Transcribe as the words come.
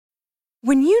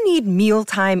When you need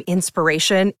mealtime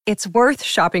inspiration, it's worth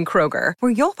shopping Kroger,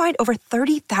 where you'll find over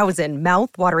 30,000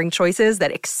 mouth-watering choices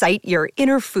that excite your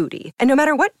inner foodie. And no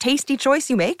matter what tasty choice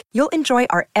you make, you'll enjoy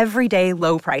our everyday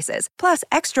low prices, plus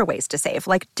extra ways to save,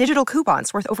 like digital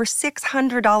coupons worth over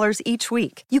 $600 each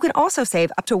week. You can also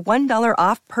save up to $1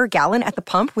 off per gallon at the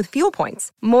pump with fuel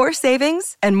points. More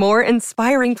savings and more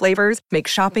inspiring flavors make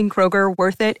shopping Kroger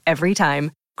worth it every time.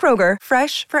 Kroger,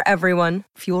 fresh for everyone.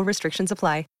 Fuel restrictions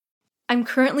apply. I'm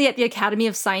currently at the Academy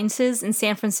of Sciences in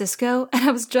San Francisco, and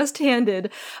I was just handed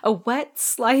a wet,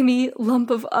 slimy lump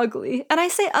of ugly. And I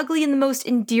say ugly in the most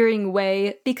endearing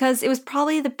way, because it was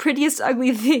probably the prettiest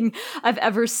ugly thing I've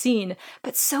ever seen,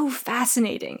 but so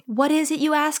fascinating. What is it,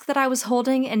 you ask, that I was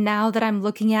holding and now that I'm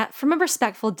looking at from a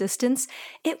respectful distance?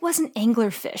 It was an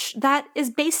anglerfish that is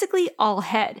basically all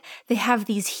head. They have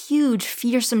these huge,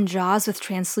 fearsome jaws with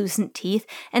translucent teeth,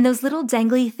 and those little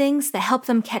dangly things that help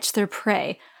them catch their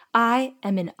prey. I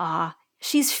am in awe.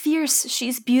 She's fierce,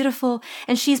 she's beautiful,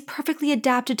 and she's perfectly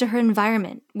adapted to her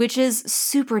environment, which is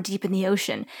super deep in the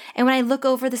ocean. And when I look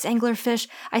over this anglerfish,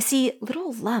 I see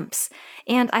little lumps,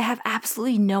 and I have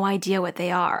absolutely no idea what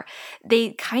they are.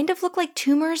 They kind of look like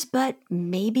tumors, but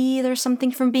maybe there's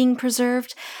something from being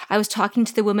preserved. I was talking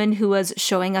to the woman who was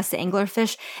showing us the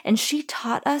anglerfish, and she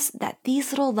taught us that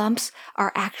these little lumps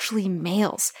are actually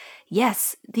males.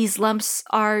 Yes, these lumps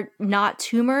are not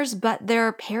tumors, but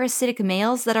they're parasitic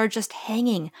males that are just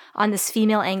hanging on this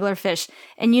female anglerfish.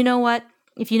 And you know what?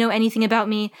 If you know anything about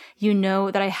me, you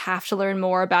know that I have to learn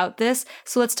more about this.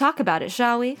 So let's talk about it,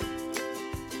 shall we?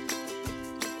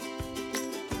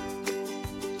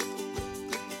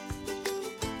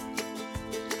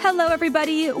 Hello,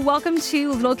 everybody. Welcome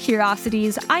to Little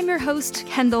Curiosities. I'm your host,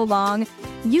 Kendall Long.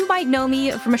 You might know me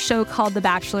from a show called The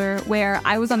Bachelor, where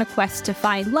I was on a quest to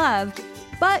find love.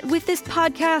 But with this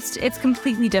podcast, it's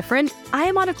completely different. I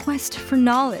am on a quest for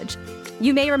knowledge.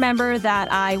 You may remember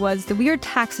that I was the weird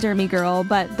taxidermy girl,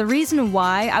 but the reason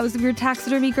why I was the weird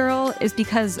taxidermy girl is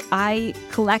because I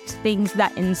collect things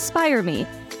that inspire me.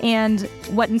 And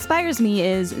what inspires me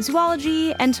is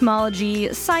zoology,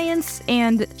 entomology, science,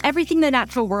 and everything the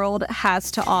natural world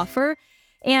has to offer.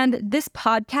 And this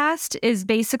podcast is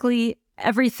basically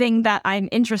everything that I'm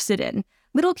interested in.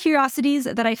 Little curiosities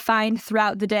that I find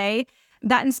throughout the day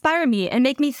that inspire me and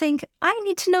make me think, I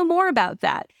need to know more about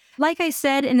that. Like I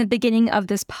said in the beginning of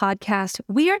this podcast,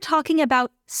 we are talking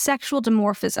about sexual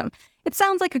dimorphism. It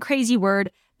sounds like a crazy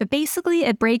word, but basically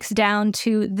it breaks down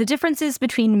to the differences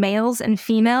between males and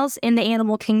females in the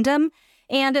animal kingdom.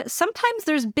 And sometimes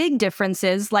there's big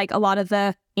differences, like a lot of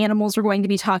the animals we're going to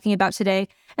be talking about today.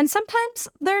 And sometimes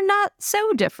they're not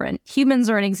so different. Humans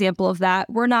are an example of that.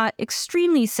 We're not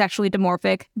extremely sexually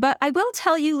dimorphic, but I will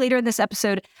tell you later in this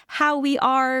episode how we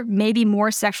are maybe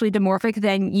more sexually dimorphic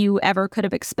than you ever could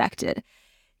have expected.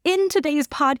 In today's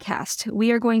podcast,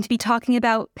 we are going to be talking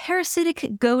about parasitic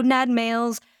gonad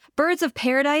males, birds of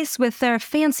paradise with their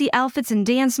fancy outfits and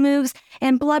dance moves,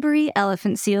 and blubbery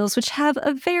elephant seals, which have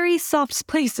a very soft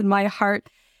place in my heart.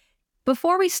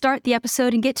 Before we start the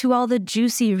episode and get to all the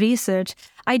juicy research,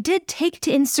 I did take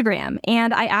to Instagram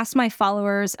and I asked my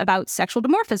followers about sexual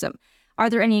dimorphism. Are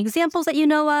there any examples that you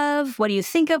know of? What do you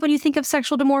think of when you think of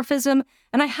sexual dimorphism?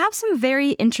 And I have some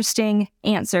very interesting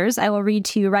answers I will read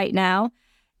to you right now.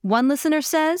 One listener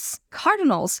says,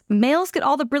 cardinals, males get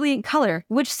all the brilliant color,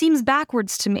 which seems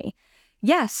backwards to me.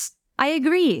 Yes, I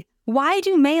agree. Why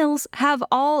do males have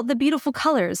all the beautiful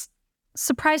colors?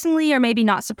 Surprisingly, or maybe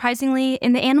not surprisingly,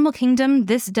 in the animal kingdom,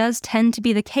 this does tend to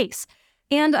be the case.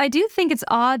 And I do think it's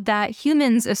odd that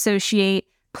humans associate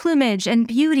plumage and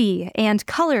beauty and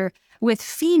color with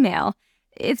female.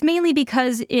 It's mainly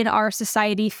because in our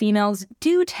society, females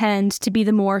do tend to be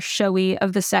the more showy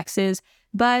of the sexes,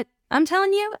 but I'm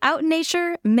telling you, out in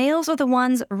nature, males are the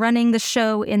ones running the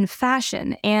show in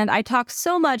fashion. And I talk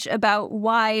so much about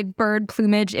why bird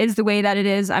plumage is the way that it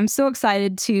is. I'm so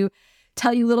excited to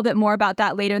tell you a little bit more about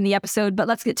that later in the episode, but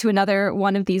let's get to another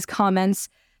one of these comments.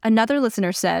 Another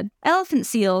listener said, elephant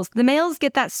seals, the males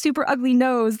get that super ugly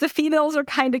nose. The females are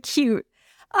kind of cute.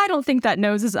 I don't think that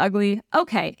nose is ugly.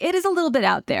 Okay, it is a little bit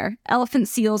out there. Elephant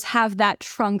seals have that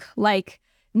trunk-like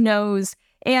nose.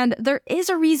 And there is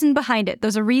a reason behind it.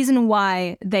 There's a reason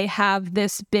why they have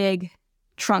this big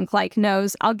trunk-like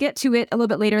nose. I'll get to it a little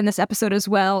bit later in this episode as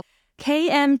well.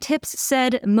 KM Tips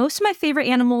said, most of my favorite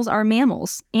animals are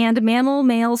mammals, and mammal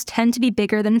males tend to be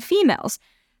bigger than females.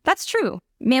 That's true.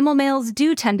 Mammal males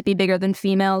do tend to be bigger than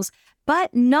females,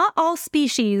 but not all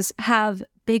species have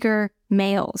bigger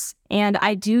males. And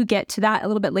I do get to that a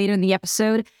little bit later in the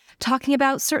episode, talking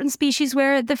about certain species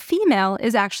where the female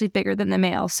is actually bigger than the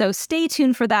male. So stay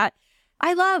tuned for that.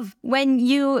 I love when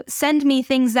you send me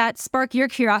things that spark your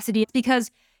curiosity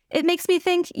because it makes me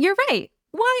think, you're right.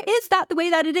 Why is that the way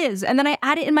that it is? And then I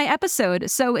add it in my episode.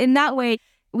 So in that way,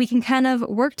 we can kind of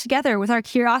work together with our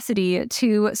curiosity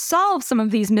to solve some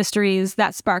of these mysteries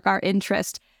that spark our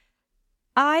interest.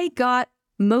 I got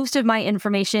most of my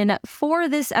information for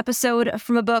this episode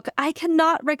from a book I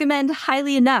cannot recommend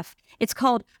highly enough. It's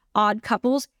called Odd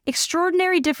Couples,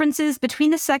 Extraordinary Differences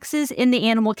Between the Sexes in the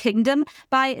Animal Kingdom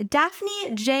by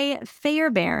Daphne J.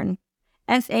 Fairbairn.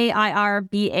 Fairbairn.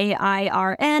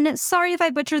 Sorry if I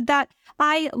butchered that.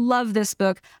 I love this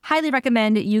book. Highly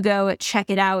recommend you go check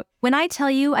it out. When I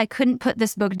tell you I couldn't put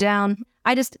this book down,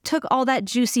 I just took all that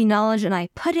juicy knowledge and I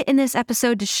put it in this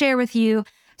episode to share with you.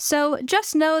 So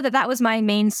just know that that was my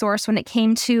main source when it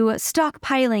came to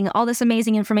stockpiling all this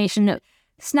amazing information.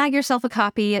 Snag yourself a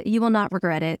copy. You will not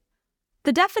regret it.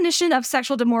 The definition of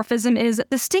sexual dimorphism is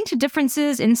distinct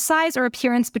differences in size or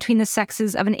appearance between the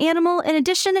sexes of an animal in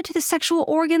addition to the sexual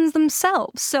organs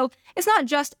themselves. So it's not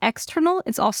just external,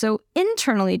 it's also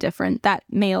internally different that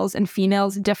males and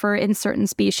females differ in certain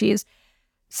species.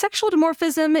 Sexual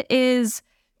dimorphism is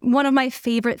one of my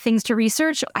favorite things to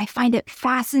research. I find it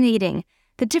fascinating.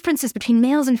 The differences between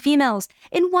males and females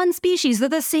in one species. They're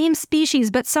the same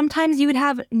species, but sometimes you would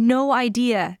have no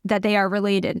idea that they are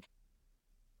related.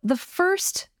 The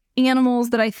first animals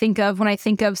that I think of when I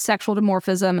think of sexual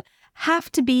dimorphism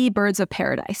have to be birds of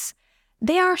paradise.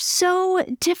 They are so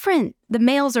different. The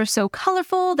males are so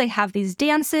colorful. They have these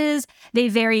dances. They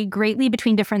vary greatly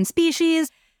between different species.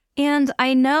 And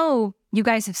I know you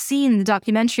guys have seen the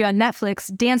documentary on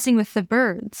Netflix, Dancing with the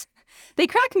Birds. They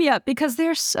crack me up because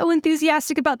they're so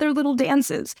enthusiastic about their little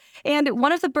dances. And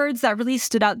one of the birds that really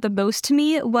stood out the most to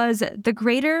me was the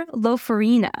greater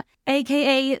Lophorina,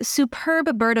 aka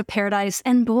superb bird of paradise.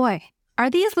 And boy, are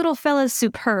these little fellas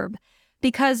superb.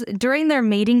 Because during their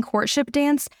mating courtship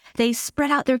dance, they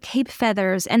spread out their cape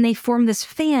feathers and they form this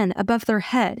fan above their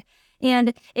head.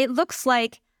 And it looks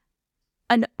like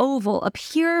an oval, a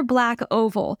pure black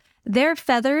oval. Their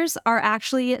feathers are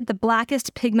actually the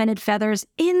blackest pigmented feathers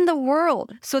in the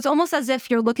world. So it's almost as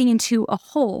if you're looking into a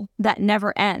hole that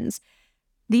never ends.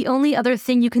 The only other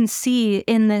thing you can see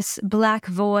in this black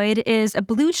void is a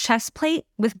blue chest plate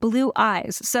with blue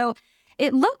eyes. So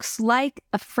it looks like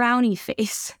a frowny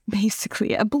face,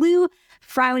 basically, a blue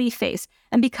frowny face.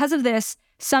 And because of this,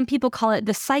 some people call it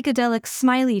the psychedelic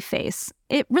smiley face.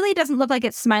 It really doesn't look like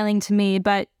it's smiling to me,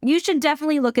 but you should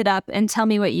definitely look it up and tell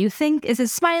me what you think. Is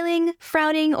it smiling,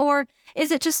 frowning, or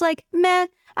is it just like, meh,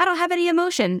 I don't have any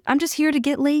emotion. I'm just here to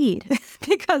get laid.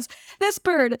 Because this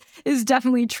bird is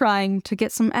definitely trying to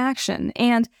get some action.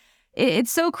 And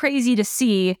it's so crazy to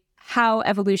see how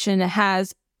evolution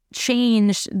has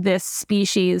changed this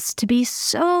species to be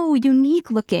so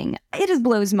unique looking. It just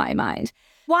blows my mind.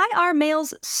 Why are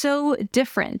males so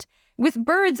different? With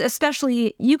birds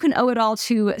especially, you can owe it all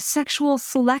to sexual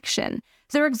selection.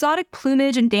 Their exotic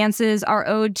plumage and dances are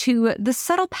owed to the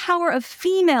subtle power of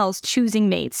females choosing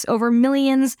mates over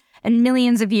millions and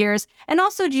millions of years, and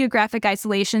also geographic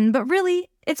isolation, but really,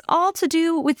 it's all to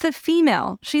do with the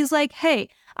female. She's like, hey,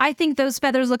 I think those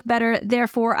feathers look better,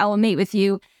 therefore I will mate with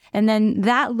you. And then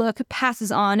that look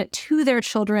passes on to their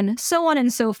children, so on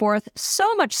and so forth,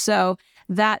 so much so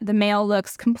that the male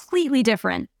looks completely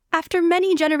different. After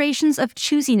many generations of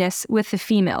choosiness with the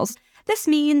females, this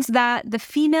means that the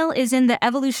female is in the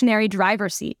evolutionary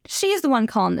driver's seat. She's the one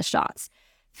calling the shots.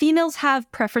 Females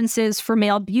have preferences for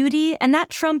male beauty, and that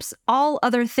trumps all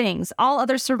other things, all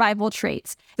other survival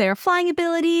traits. Their flying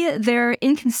ability, their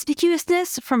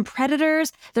inconspicuousness from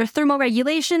predators, their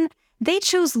thermoregulation. They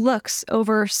chose looks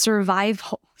over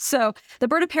survival. So the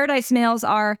bird of paradise males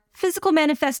are physical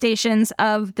manifestations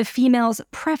of the female's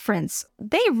preference.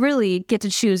 They really get to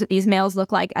choose what these males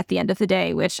look like at the end of the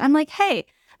day, which I'm like, hey,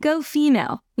 go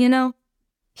female, you know?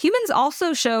 Humans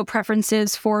also show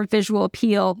preferences for visual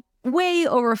appeal way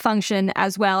over function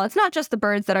as well. It's not just the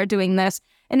birds that are doing this.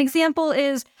 An example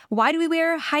is, why do we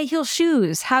wear high heel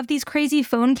shoes, have these crazy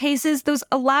phone cases, those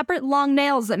elaborate long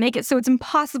nails that make it so it's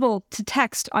impossible to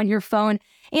text on your phone,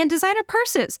 and designer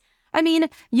purses? I mean,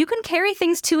 you can carry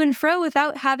things to and fro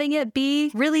without having it be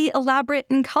really elaborate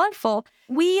and colorful.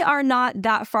 We are not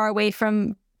that far away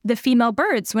from the female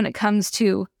birds when it comes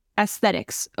to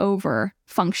aesthetics over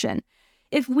function.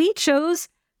 If we chose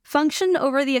function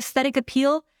over the aesthetic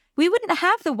appeal, we wouldn't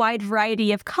have the wide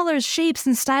variety of colors, shapes,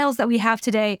 and styles that we have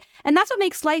today. And that's what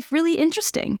makes life really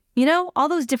interesting. You know, all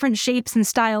those different shapes and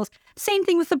styles. Same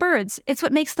thing with the birds. It's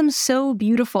what makes them so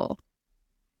beautiful.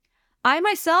 I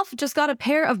myself just got a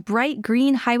pair of bright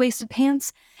green high-waisted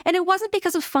pants, and it wasn't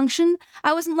because of function.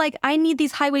 I wasn't like, I need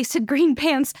these high-waisted green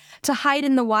pants to hide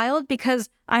in the wild because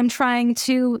I'm trying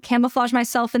to camouflage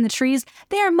myself in the trees.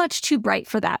 They are much too bright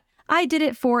for that. I did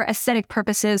it for aesthetic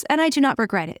purposes, and I do not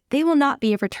regret it. They will not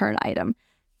be a return item.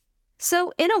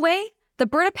 So, in a way, the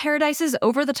bird of paradise's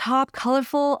over-the-top,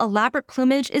 colorful, elaborate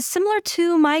plumage is similar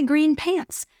to my green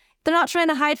pants. They're not trying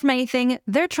to hide from anything,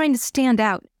 they're trying to stand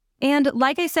out. And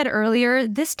like I said earlier,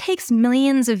 this takes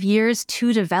millions of years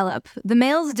to develop. The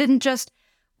males didn't just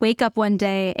wake up one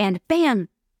day and bam,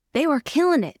 they were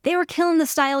killing it. They were killing the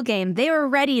style game. They were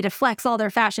ready to flex all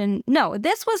their fashion. No,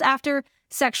 this was after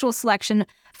sexual selection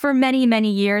for many,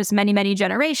 many years, many, many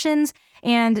generations.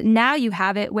 And now you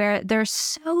have it where they're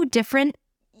so different,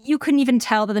 you couldn't even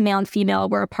tell that the male and female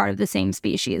were a part of the same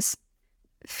species.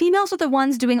 Females are the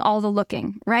ones doing all the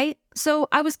looking, right? So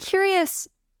I was curious,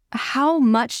 how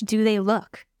much do they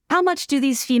look? How much do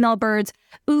these female birds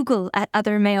oogle at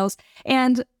other males?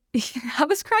 And I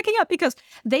was cracking up because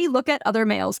they look at other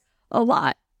males a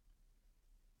lot.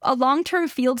 A long-term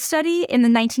field study in the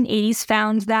 1980s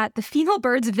found that the female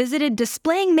birds visited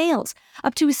displaying males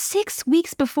up to 6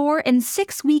 weeks before and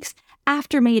 6 weeks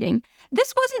after mating.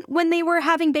 This wasn't when they were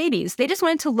having babies. They just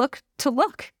wanted to look to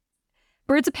look.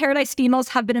 Birds of paradise females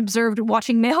have been observed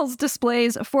watching males'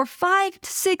 displays for 5 to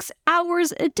 6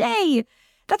 hours a day.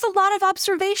 That's a lot of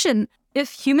observation.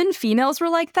 If human females were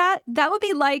like that, that would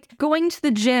be like going to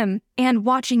the gym and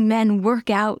watching men work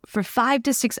out for 5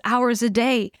 to 6 hours a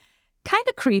day. Kind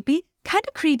of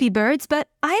creepy birds, but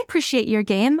I appreciate your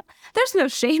game. There's no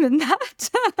shame in that.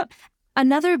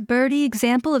 Another birdie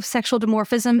example of sexual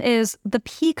dimorphism is the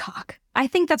peacock. I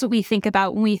think that's what we think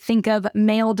about when we think of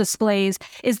male displays,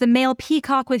 is the male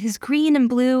peacock with his green and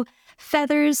blue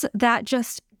feathers that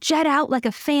just jet out like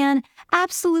a fan.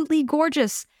 Absolutely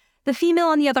gorgeous. The female,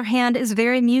 on the other hand, is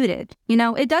very muted. You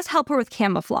know, it does help her with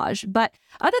camouflage, but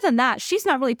other than that, she's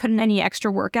not really putting any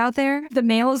extra work out there. The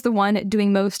male is the one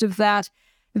doing most of that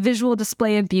visual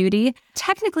display of beauty.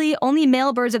 Technically, only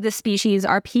male birds of this species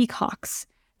are peacocks.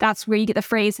 That's where you get the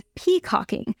phrase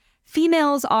peacocking.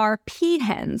 Females are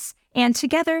peahens, and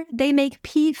together they make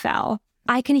peafowl.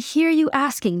 I can hear you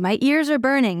asking, my ears are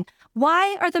burning,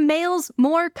 why are the males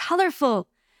more colorful?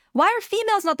 Why are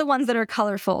females not the ones that are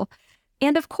colorful?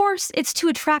 And of course, it's to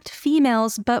attract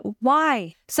females, but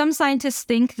why? Some scientists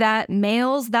think that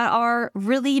males that are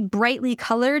really brightly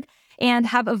colored and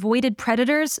have avoided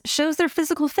predators shows their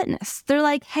physical fitness. They're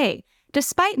like, hey,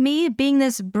 despite me being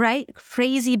this bright,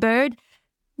 crazy bird,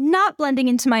 not blending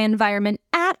into my environment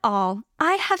at all,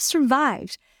 I have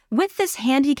survived. With this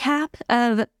handicap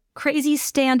of crazy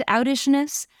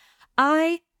standoutishness,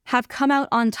 I have come out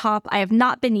on top. I have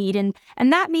not been eaten,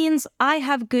 and that means I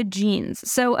have good genes.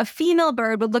 So a female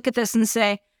bird would look at this and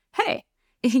say, hey,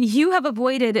 you have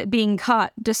avoided being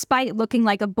caught despite looking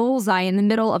like a bullseye in the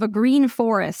middle of a green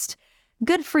forest.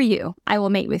 Good for you. I will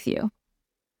mate with you.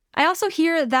 I also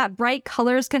hear that bright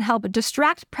colors can help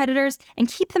distract predators and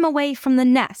keep them away from the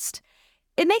nest.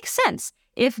 It makes sense.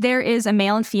 If there is a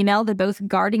male and female, they're both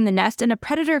guarding the nest, and a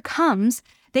predator comes,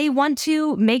 they want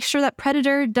to make sure that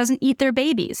predator doesn't eat their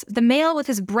babies. The male with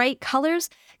his bright colors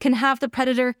can have the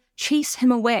predator chase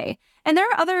him away. And there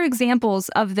are other examples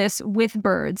of this with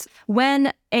birds.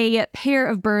 When a pair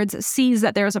of birds sees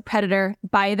that there's a predator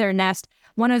by their nest,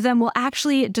 one of them will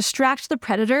actually distract the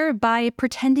predator by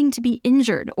pretending to be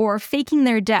injured or faking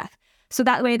their death. So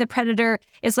that way the predator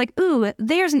is like, ooh,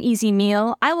 there's an easy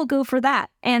meal. I will go for that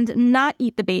and not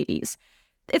eat the babies.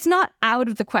 It's not out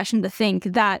of the question to think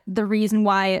that the reason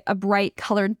why a bright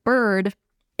colored bird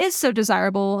is so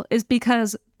desirable is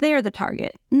because they're the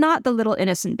target, not the little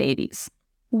innocent babies.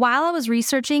 While I was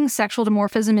researching sexual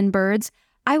dimorphism in birds,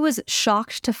 I was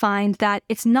shocked to find that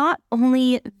it's not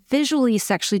only visually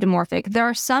sexually dimorphic. There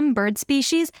are some bird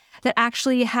species that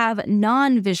actually have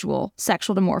non-visual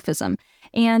sexual dimorphism,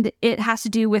 and it has to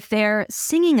do with their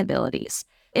singing abilities.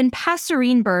 In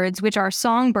passerine birds, which are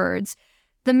songbirds,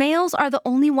 the males are the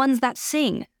only ones that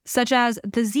sing, such as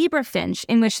the zebra finch,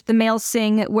 in which the males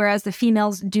sing whereas the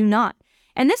females do not.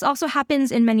 And this also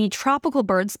happens in many tropical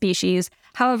bird species.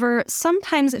 However,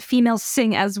 sometimes females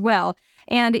sing as well.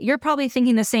 And you're probably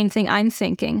thinking the same thing I'm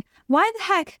thinking. Why the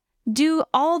heck do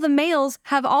all the males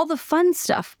have all the fun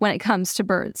stuff when it comes to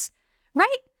birds?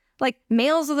 Right? Like,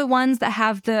 males are the ones that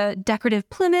have the decorative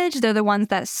plumage. They're the ones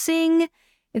that sing.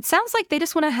 It sounds like they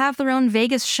just want to have their own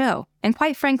Vegas show. And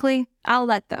quite frankly, I'll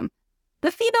let them.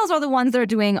 The females are the ones that are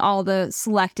doing all the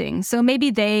selecting. So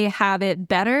maybe they have it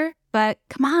better. But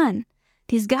come on,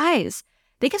 these guys,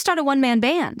 they can start a one-man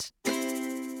band.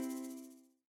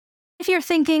 If you're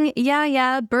thinking,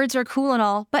 yeah, birds are cool and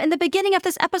all, but in the beginning of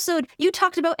this episode, you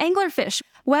talked about anglerfish.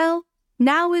 Well,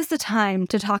 now is the time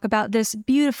to talk about this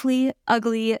beautifully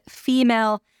ugly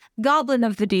female goblin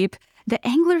of the deep, the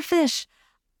anglerfish.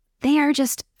 They are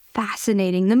just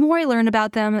fascinating. The more I learn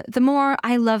about them, the more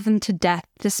I love them to death,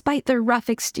 despite their rough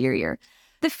exterior.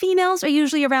 The females are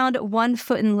usually around 1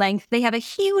 foot in length. They have a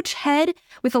huge head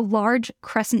with a large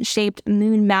crescent-shaped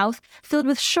moon mouth filled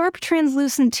with sharp,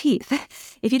 translucent teeth.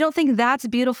 If you don't think that's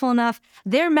beautiful enough,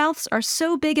 their mouths are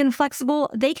so big and flexible,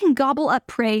 they can gobble up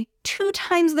prey 2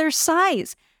 times their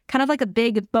size. Kind of like a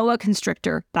big boa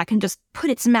constrictor that can just put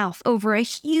its mouth over a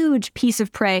huge piece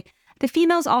of prey. The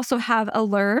females also have a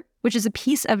lure, which is a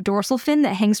piece of dorsal fin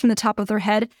that hangs from the top of their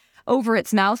head over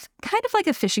its mouth, kind of like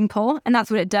a fishing pole, and that's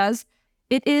what it does.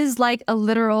 It is like a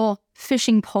literal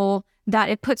fishing pole that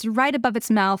it puts right above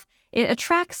its mouth. It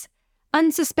attracts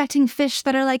unsuspecting fish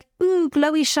that are like, ooh,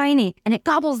 glowy shiny, and it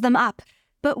gobbles them up.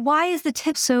 But why is the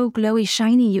tip so glowy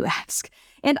shiny, you ask?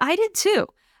 And I did too.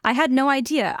 I had no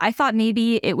idea. I thought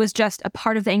maybe it was just a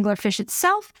part of the anglerfish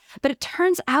itself, but it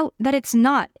turns out that it's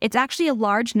not. It's actually a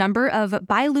large number of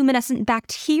bioluminescent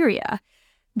bacteria.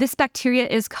 This bacteria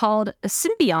is called a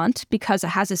symbiont because it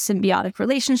has a symbiotic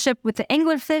relationship with the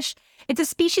anglerfish. It's a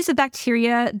species of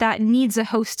bacteria that needs a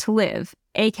host to live,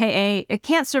 aka it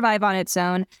can't survive on its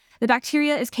own. The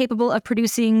bacteria is capable of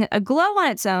producing a glow on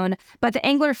its own, but the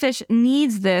anglerfish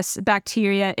needs this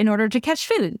bacteria in order to catch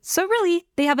food. So really,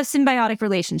 they have a symbiotic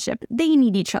relationship. They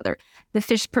need each other. The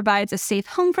fish provides a safe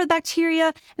home for the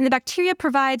bacteria, and the bacteria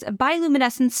provides a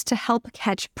bioluminescence to help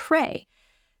catch prey.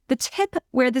 The tip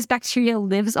where this bacteria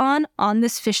lives on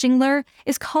this fishing lure,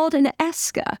 is called an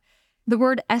esca. The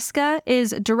word esca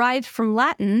is derived from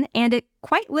Latin, and it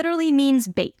quite literally means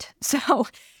bait. So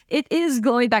it is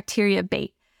glowy bacteria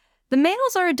bait. The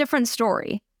males are a different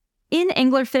story. In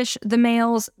anglerfish, the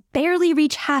males barely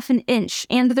reach half an inch,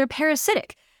 and they're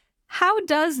parasitic. How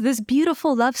does this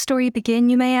beautiful love story begin,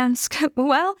 you may ask?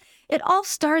 Well, it all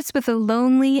starts with a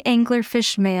lonely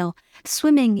anglerfish male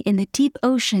swimming in the deep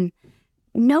ocean.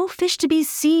 No fish to be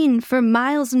seen for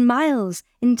miles and miles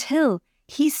until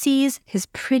he sees his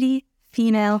pretty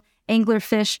female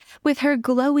anglerfish with her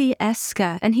glowy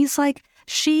esca, and he's like,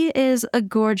 she is a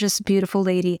gorgeous, beautiful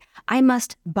lady. I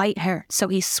must bite her. So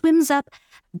he swims up,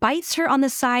 bites her on the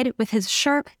side with his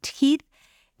sharp teeth,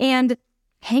 and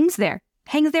hangs there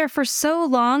for so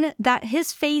long that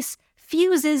his face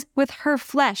fuses with her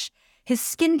flesh. His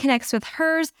skin connects with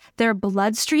hers, their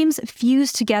bloodstreams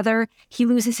fuse together, he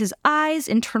loses his eyes,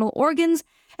 internal organs,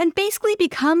 and basically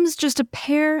becomes just a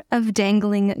pair of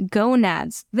dangling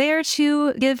gonads, there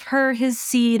to give her his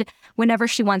seed whenever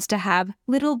she wants to have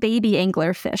little baby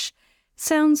anglerfish.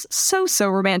 Sounds so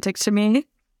romantic to me.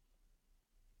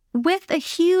 With a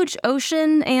huge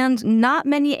ocean and not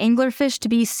many anglerfish to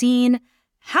be seen,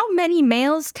 how many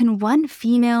males can one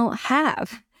female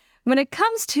have? When it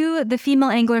comes to the female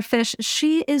anglerfish,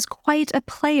 she is quite a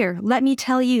player, let me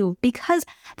tell you, because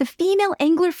the female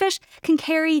anglerfish can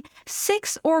carry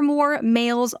 6 or more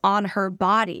males on her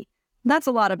body. That's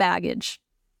a lot of baggage.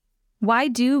 Why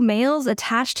do males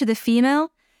attach to the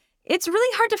female? It's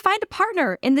really hard to find a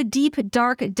partner in the deep,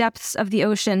 dark depths of the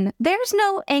ocean. There's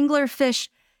no anglerfish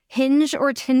Hinge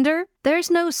or Tinder.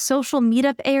 There's no social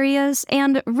meetup areas,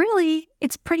 and really,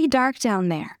 it's pretty dark down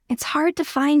there. It's hard to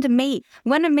find a mate.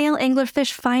 When a male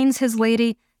anglerfish finds his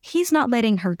lady, he's not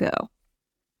letting her go.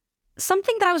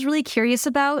 Something that I was really curious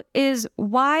about is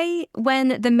why,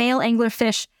 when the male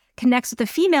anglerfish connects with the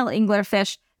female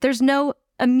anglerfish, there's no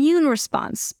immune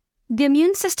response. The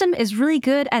immune system is really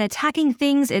good at attacking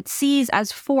things it sees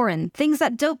as foreign, things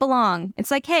that don't belong. It's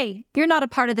like, hey, you're not a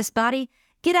part of this body.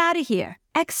 Get out of here.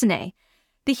 Ex-nay.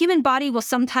 The human body will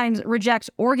sometimes reject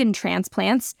organ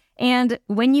transplants, and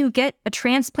when you get a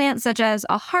transplant such as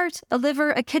a heart, a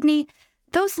liver, a kidney,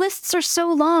 those lists are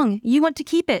so long, you want to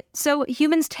keep it. So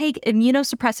humans take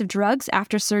immunosuppressive drugs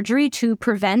after surgery to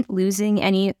prevent losing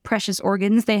any precious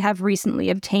organs they have recently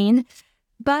obtained.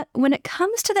 But when it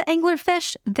comes to the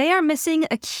anglerfish, they are missing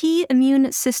a key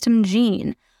immune system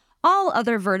gene. All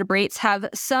other vertebrates have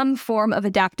some form of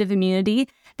adaptive immunity.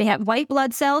 They have white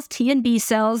blood cells, T and B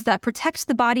cells, that protect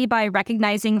the body by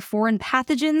recognizing foreign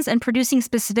pathogens and producing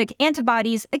specific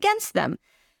antibodies against them.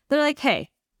 They're like, hey,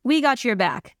 we got your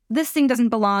back. This thing doesn't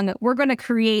belong. We're going to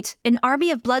create an army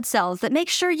of blood cells that make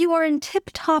sure you are in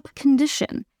tip-top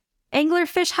condition.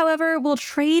 Anglerfish, however, will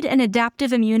trade an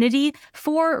adaptive immunity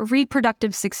for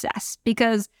reproductive success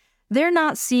because they're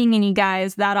not seeing any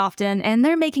guys that often, and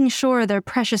they're making sure their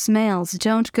precious males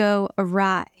don't go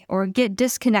awry or get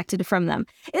disconnected from them.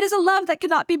 It is a love that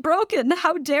cannot be broken.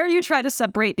 How dare you try to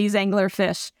separate these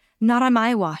anglerfish? Not on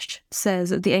my watch,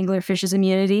 says the anglerfish's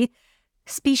immunity.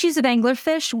 Species of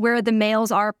anglerfish where the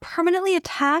males are permanently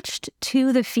attached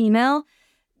to the female,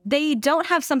 they don't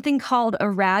have something called a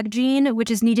RAG gene,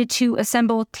 which is needed to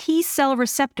assemble T-cell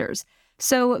receptors.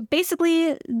 So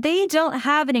basically, they don't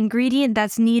have an ingredient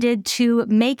that's needed to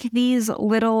make these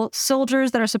little soldiers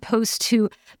that are supposed to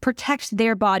protect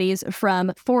their bodies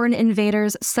from foreign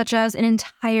invaders, such as an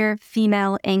entire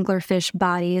female anglerfish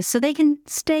body, so they can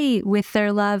stay with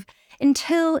their love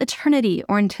until eternity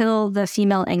or until the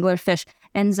female anglerfish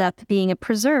ends up being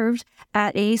preserved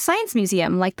at a science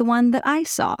museum like the one that I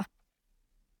saw.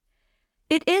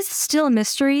 It is still a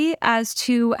mystery as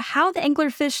to how the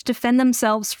anglerfish defend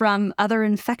themselves from other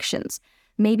infections.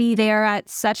 Maybe they are at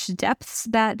such depths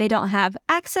that they don't have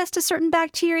access to certain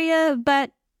bacteria,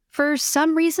 but for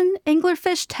some reason,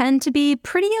 anglerfish tend to be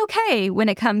pretty okay when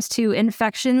it comes to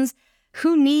infections.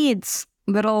 Who needs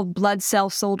little blood cell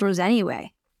soldiers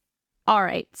anyway? All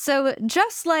right, so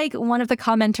just like one of the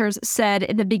commenters said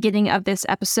in the beginning of this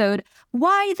episode,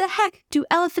 why the heck do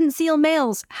elephant seal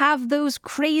males have those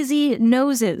crazy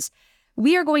noses?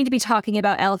 We are going to be talking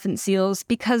about elephant seals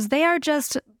because they are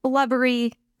just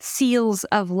blubbery seals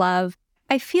of love.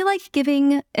 I feel like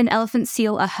giving an elephant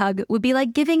seal a hug would be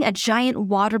like giving a giant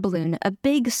water balloon a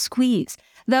big squeeze,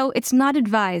 though it's not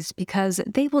advised because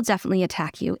they will definitely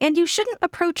attack you, and you shouldn't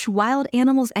approach wild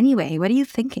animals anyway. What are you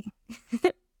thinking?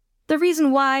 The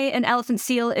reason why an elephant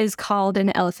seal is called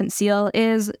an elephant seal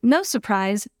is, no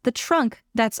surprise, the trunk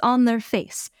that's on their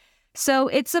face. So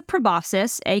it's a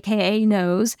proboscis, aka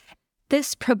nose.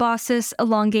 This proboscis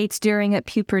elongates during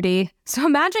puberty. So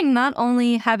imagine not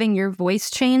only having your voice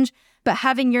change, but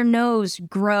having your nose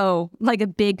grow like a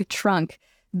big trunk.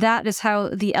 That is how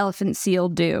the elephant seal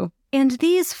do. And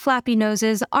these flappy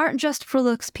noses aren't just for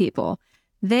looks, people.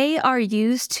 They are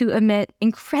used to emit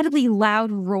incredibly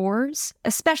loud roars,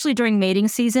 especially during mating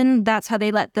season. That's how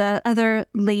they let the other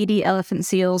lady elephant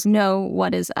seals know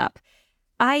what is up.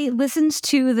 I listened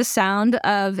to the sound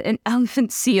of an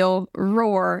elephant seal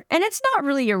roar, and it's not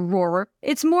really a roar.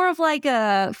 It's more of like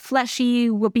a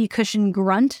fleshy, whoopee cushion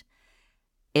grunt.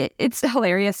 It's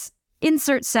hilarious.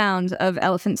 Insert sound of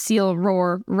elephant seal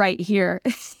roar right here.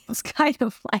 It's kind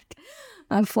of like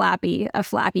a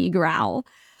flappy growl.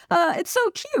 It's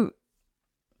so cute.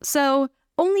 So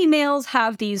only males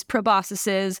have these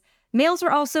proboscises. Males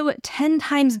are also 10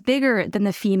 times bigger than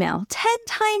the female. 10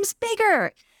 times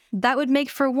bigger! That would make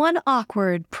for one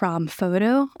awkward prom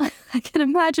photo. I can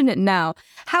imagine it now.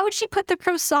 How would she put the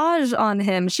corsage on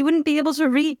him? She wouldn't be able to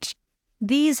reach.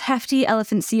 These hefty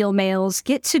elephant seal males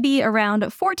get to be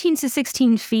around 14 to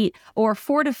 16 feet or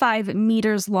 4 to 5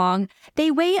 meters long.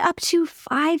 They weigh up to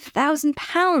 5,000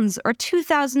 pounds or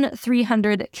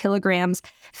 2,300 kilograms.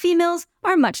 Females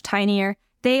are much tinier.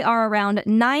 They are around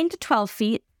 9 to 12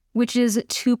 feet, which is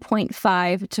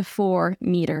 2.5 to 4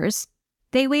 meters.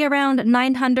 They weigh around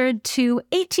 900 to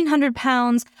 1,800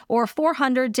 pounds or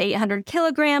 400 to 800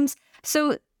 kilograms.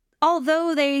 So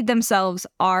although they themselves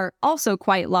are also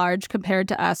quite large compared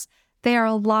to us, they are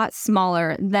a lot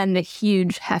smaller than the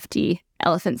huge, hefty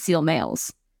elephant seal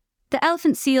males. The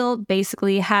elephant seal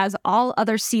basically has all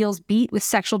other seals beat with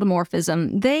sexual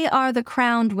dimorphism. They are the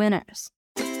crowned winners.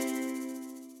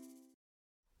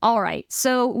 All right,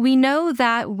 so we know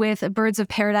that with birds of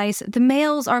paradise, the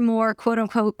males are more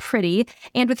quote-unquote pretty,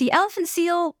 and with the elephant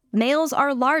seal, males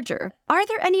are larger. Are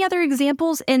there any other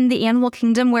examples in the animal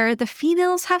kingdom where the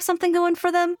females have something going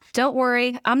for them? Don't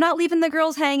worry, I'm not leaving the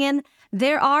girls hanging.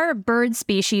 There are bird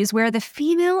species where the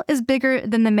female is bigger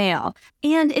than the male,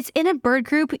 and it's in a bird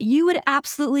group you would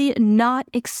absolutely not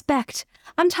expect.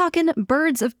 I'm talking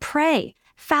birds of prey,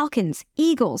 falcons,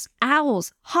 eagles,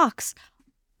 owls, hawks.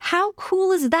 How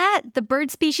cool is that? The bird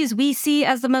species we see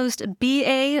as the most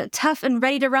BA, tough and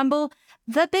ready to rumble,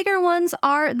 the bigger ones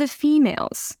are the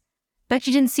females. Bet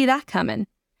you didn't see that coming.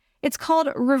 It's called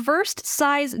reversed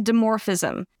size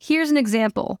dimorphism. Here's an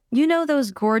example. You know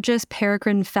those gorgeous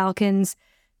peregrine falcons?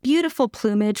 Beautiful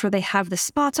plumage where they have the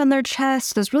spots on their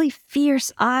chest, those really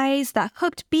fierce eyes, that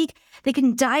hooked beak. They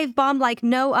can dive bomb like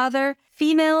no other.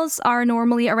 Females are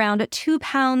normally around 2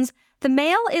 pounds. The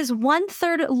male is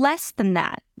 1/3 less than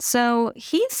that, so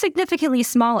he's significantly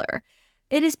smaller.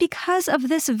 It is because of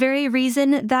this very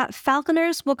reason that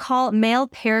falconers will call male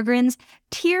peregrines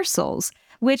tiercels,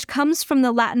 which comes from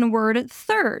the Latin word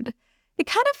third. It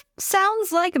kind of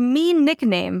sounds like a mean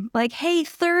nickname, like, hey,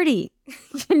 30.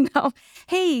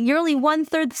 Hey, you're only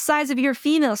 1/3 the size of your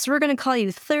female, so we're going to call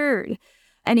you third.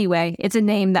 Anyway, it's a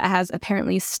name that has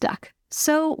apparently stuck.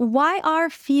 So why are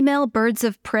female birds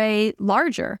of prey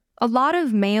larger? A lot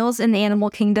of males in the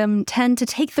animal kingdom tend to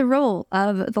take the role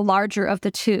of the larger of the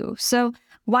two. So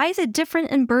Why is it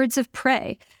different in birds of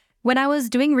prey? When I was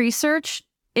doing research,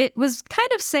 it was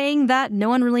kind of saying that no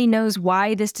one really knows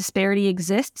why this disparity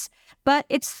exists, but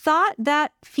it's thought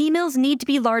that females need to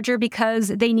be larger because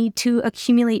they need to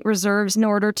accumulate reserves in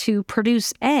order to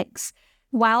produce eggs.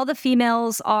 While the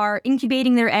females are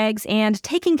incubating their eggs and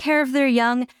taking care of their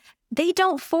young, they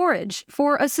don't forage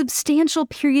for a substantial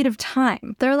period of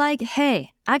time. They're like,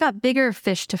 hey, I got bigger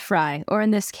fish to fry, or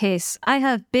in this case, I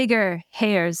have bigger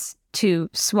hairs to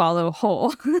swallow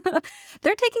whole.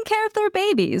 They're taking care of their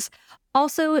babies.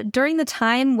 Also, during the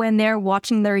time when they're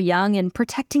watching their young and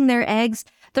protecting their eggs,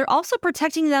 they're also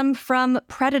protecting them from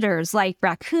predators like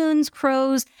raccoons,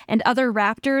 crows, and other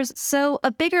raptors, so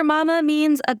a bigger mama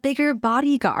means a bigger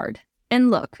bodyguard.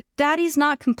 And look, daddy's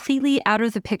not completely out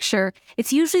of the picture.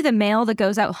 It's usually the male that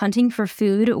goes out hunting for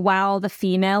food while the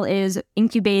female is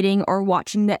incubating or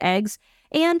watching the eggs.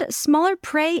 And smaller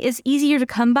prey is easier to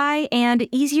come by and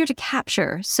easier to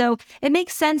capture, so it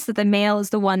makes sense that the male is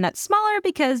the one that's smaller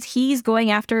because he's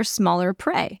going after smaller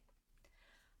prey.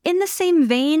 In the same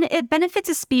vein, it benefits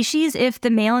a species if the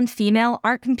male and female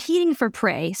aren't competing for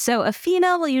prey, so a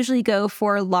female will usually go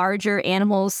for larger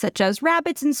animals such as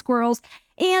rabbits and squirrels,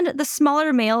 and the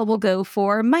smaller male will go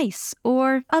for mice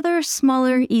or other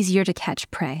smaller, easier-to-catch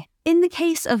prey. In the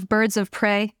case of birds of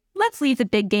prey, let's leave the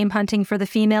big game hunting for the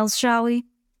females, shall we?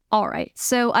 Alright,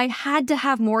 so I had to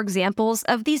have more examples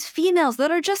of these females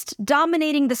that are just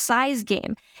dominating the size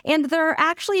game, and there are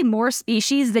actually more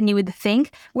species than you would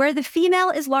think where the female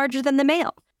is larger than the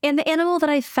male. And the animal that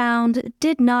I found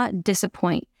did not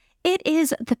disappoint. It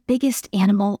is the biggest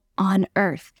animal on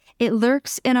Earth. It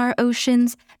lurks in our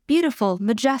oceans, beautiful,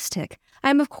 majestic.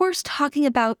 I'm of course talking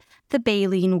about the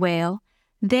baleen whale.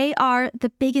 They are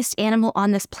the biggest animal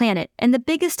on this planet, and the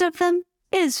biggest of them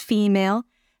is female.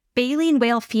 Baleen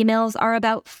whale females are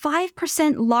about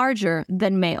 5% larger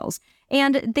than males,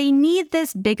 and they need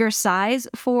this bigger size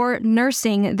for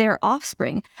nursing their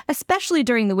offspring, especially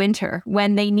during the winter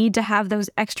when they need to have those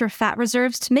extra fat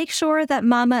reserves to make sure that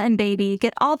mama and baby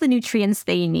get all the nutrients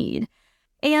they need.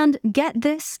 And get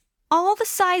this, all the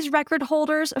size record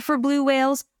holders for blue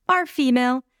whales are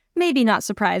female. Maybe not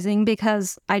surprising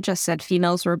because I just said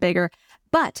females were bigger,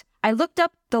 but I looked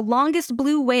up the longest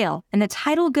blue whale, and the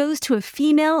title goes to a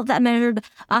female that measured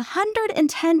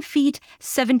 110 feet,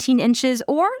 17 inches,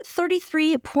 or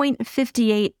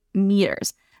 33.58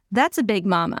 meters. That's a big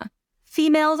mama.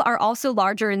 Females are also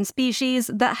larger in species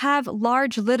that have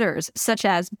large litters, such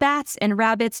as bats and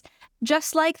rabbits.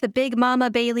 Just like the big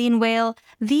mama baleen whale,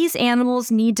 these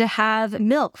animals need to have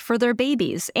milk for their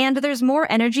babies, and there's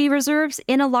more energy reserves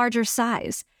in a larger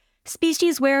size.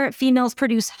 Species where females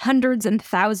produce hundreds and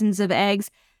thousands of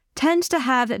eggs tend to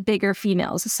have bigger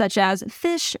females, such as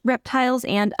fish, reptiles,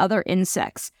 and other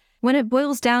insects. When it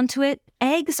boils down to it,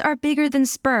 eggs are bigger than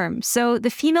sperm, so the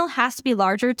female has to be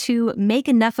larger to make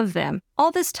enough of them.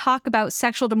 All this talk about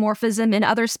sexual dimorphism in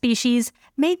other species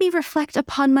made me reflect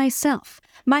upon myself,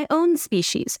 my own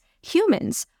species,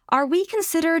 humans. Are we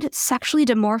considered sexually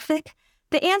dimorphic?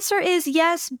 The answer is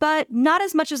yes, but not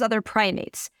as much as other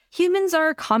primates. Humans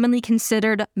are commonly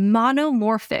considered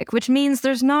monomorphic, which means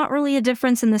there's not really a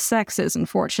difference in the sexes,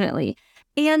 unfortunately.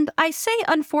 And I say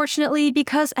unfortunately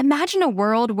because imagine a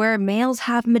world where males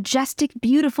have majestic,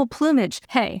 beautiful plumage.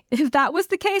 Hey, if that was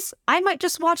the case, I might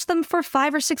just watch them for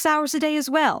 5 or 6 hours a day as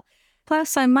well.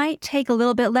 Plus, I might take a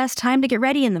little bit less time to get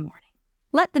ready in the morning.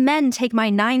 Let the men take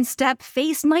my 9-step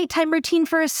face nighttime routine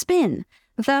for a spin.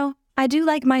 Though, I do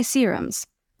like my serums.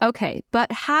 Okay,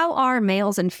 but how are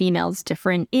males and females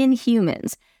different in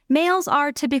humans? Males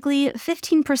are typically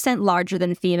 15% larger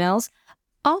than females.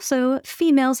 Also,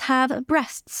 females have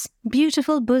breasts,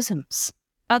 beautiful bosoms.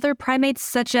 Other primates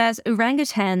such as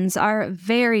orangutans are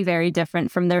very, very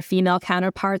different from their female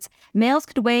counterparts. Males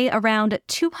could weigh around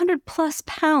 200 plus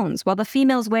pounds, while the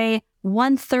females weigh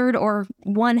 1/3 or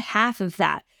 1/2 of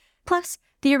that. Plus,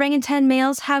 the orangutan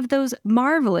males have those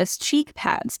marvelous cheek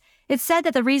pads. It's said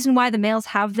that the reason why the males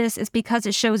have this is because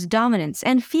it shows dominance,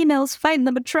 and females find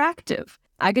them attractive.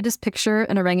 I could just picture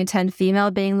an orangutan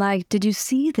female being like, "Did you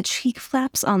see the cheek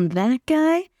flaps on that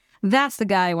guy? That's the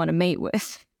guy I want to mate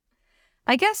with."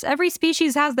 I guess every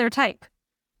species has their type.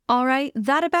 All right,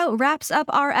 that about wraps up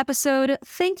our episode.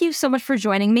 Thank you so much for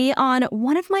joining me on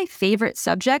one of my favorite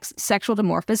subjects, sexual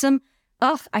dimorphism.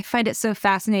 Ugh, I find it so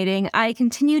fascinating. I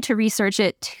continue to research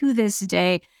it to this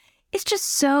day. It's just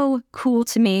so cool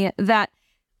to me that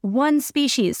one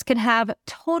species can have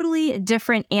totally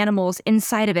different animals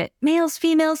inside of it. Males,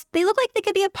 females, they look like they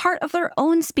could be a part of their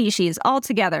own species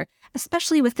altogether,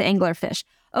 especially with the anglerfish.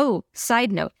 Oh,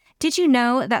 side note, Did you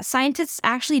know that scientists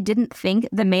actually didn't think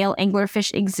the male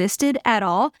anglerfish existed at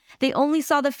all? They only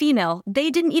saw the female. They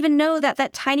didn't even know that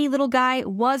that tiny little guy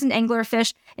was an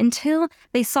anglerfish until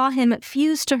they saw him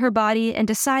fuse to her body and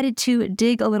decided to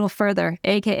dig a little further,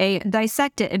 aka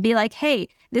dissect it and be like, hey,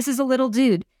 this is a little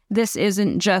dude. This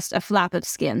isn't just a flap of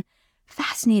skin.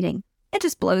 Fascinating. It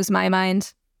just blows my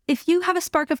mind. If you have a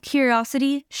spark of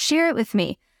curiosity, share it with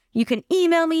me. You can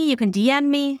email me, you can DM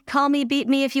me, call me, beat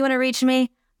me if you want to reach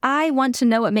me. I want to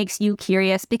know what makes you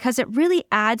curious because it really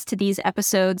adds to these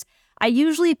episodes. I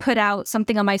usually put out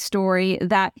something on my story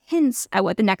that hints at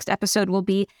what the next episode will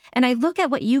be, and I look at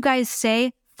what you guys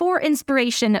say for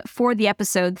inspiration for the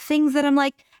episode, things that I'm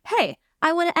like, hey,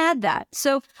 I want to add that.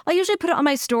 So I'll usually put it on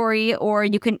my story, or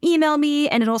you can email me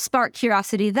and it'll spark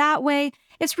curiosity that way.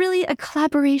 It's really a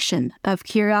collaboration of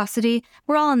curiosity.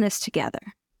 We're all in this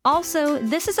together. Also,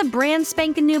 this is a brand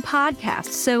spanking new podcast,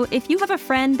 so if you have a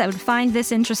friend that would find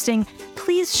this interesting,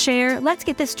 please share. Let's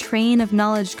get this train of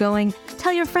knowledge going.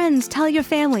 Tell your friends, tell your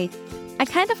family. I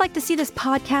kind of like to see this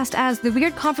podcast as the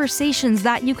weird conversations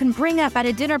that you can bring up at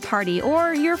a dinner party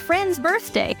or your friend's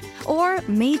birthday, or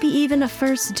maybe even a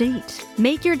first date.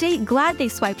 Make your date glad they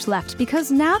swiped left because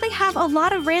now they have a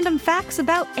lot of random facts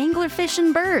about anglerfish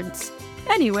and birds.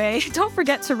 Anyway, don't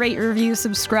forget to rate, review,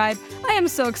 subscribe. I am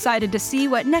so excited to see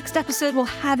what next episode will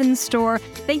have in store.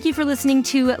 Thank you for listening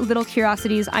to Little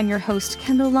Curiosities. I'm your host,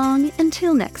 Kendall Long.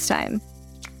 Until next time.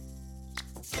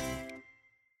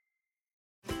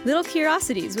 Little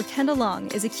Curiosities with Kendall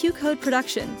Long is a Q-Code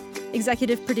production.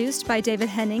 Executive produced by David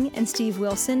Henning and Steve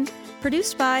Wilson.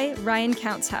 Produced by Ryan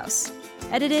Countshouse.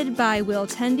 Edited by Will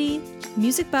Tendy.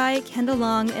 Music by Kendall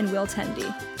Long and Will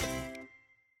Tendy.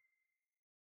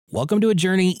 Welcome to a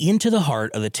journey into the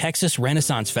heart of the Texas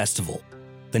Renaissance Festival,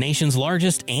 the nation's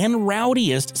largest and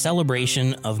rowdiest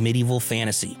celebration of medieval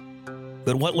fantasy.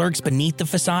 But what lurks beneath the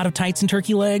facade of tights and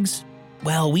turkey legs?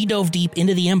 Well, we dove deep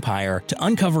into the empire to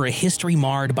uncover a history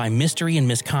marred by mystery and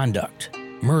misconduct,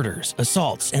 murders,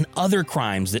 assaults, and other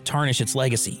crimes that tarnish its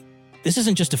legacy. This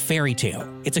isn't just a fairy tale,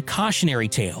 it's a cautionary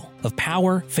tale of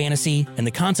power, fantasy, and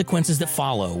the consequences that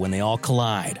follow when they all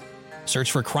collide.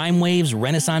 Search for Crime Waves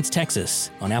Renaissance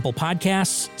Texas on Apple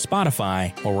Podcasts,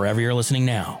 Spotify, or wherever you're listening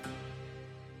now.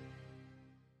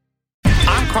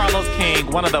 I'm Carlos King,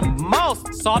 one of the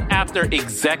most sought-after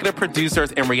executive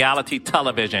producers in reality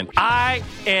television. I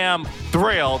am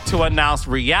thrilled to announce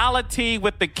Reality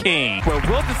with the King, where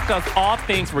we'll discuss all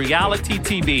things reality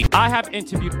TV. I have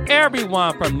interviewed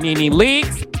everyone from Nene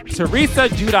Leakes, Teresa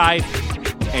Giudice,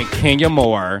 and Kenya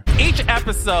Moore. Each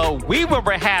episode, we will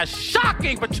rehash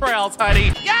shocking portrayals,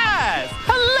 honey. Yes!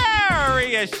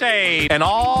 Hilarious shade and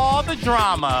all the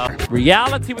drama.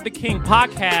 Reality with the King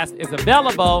podcast is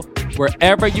available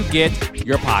wherever you get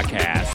your podcast.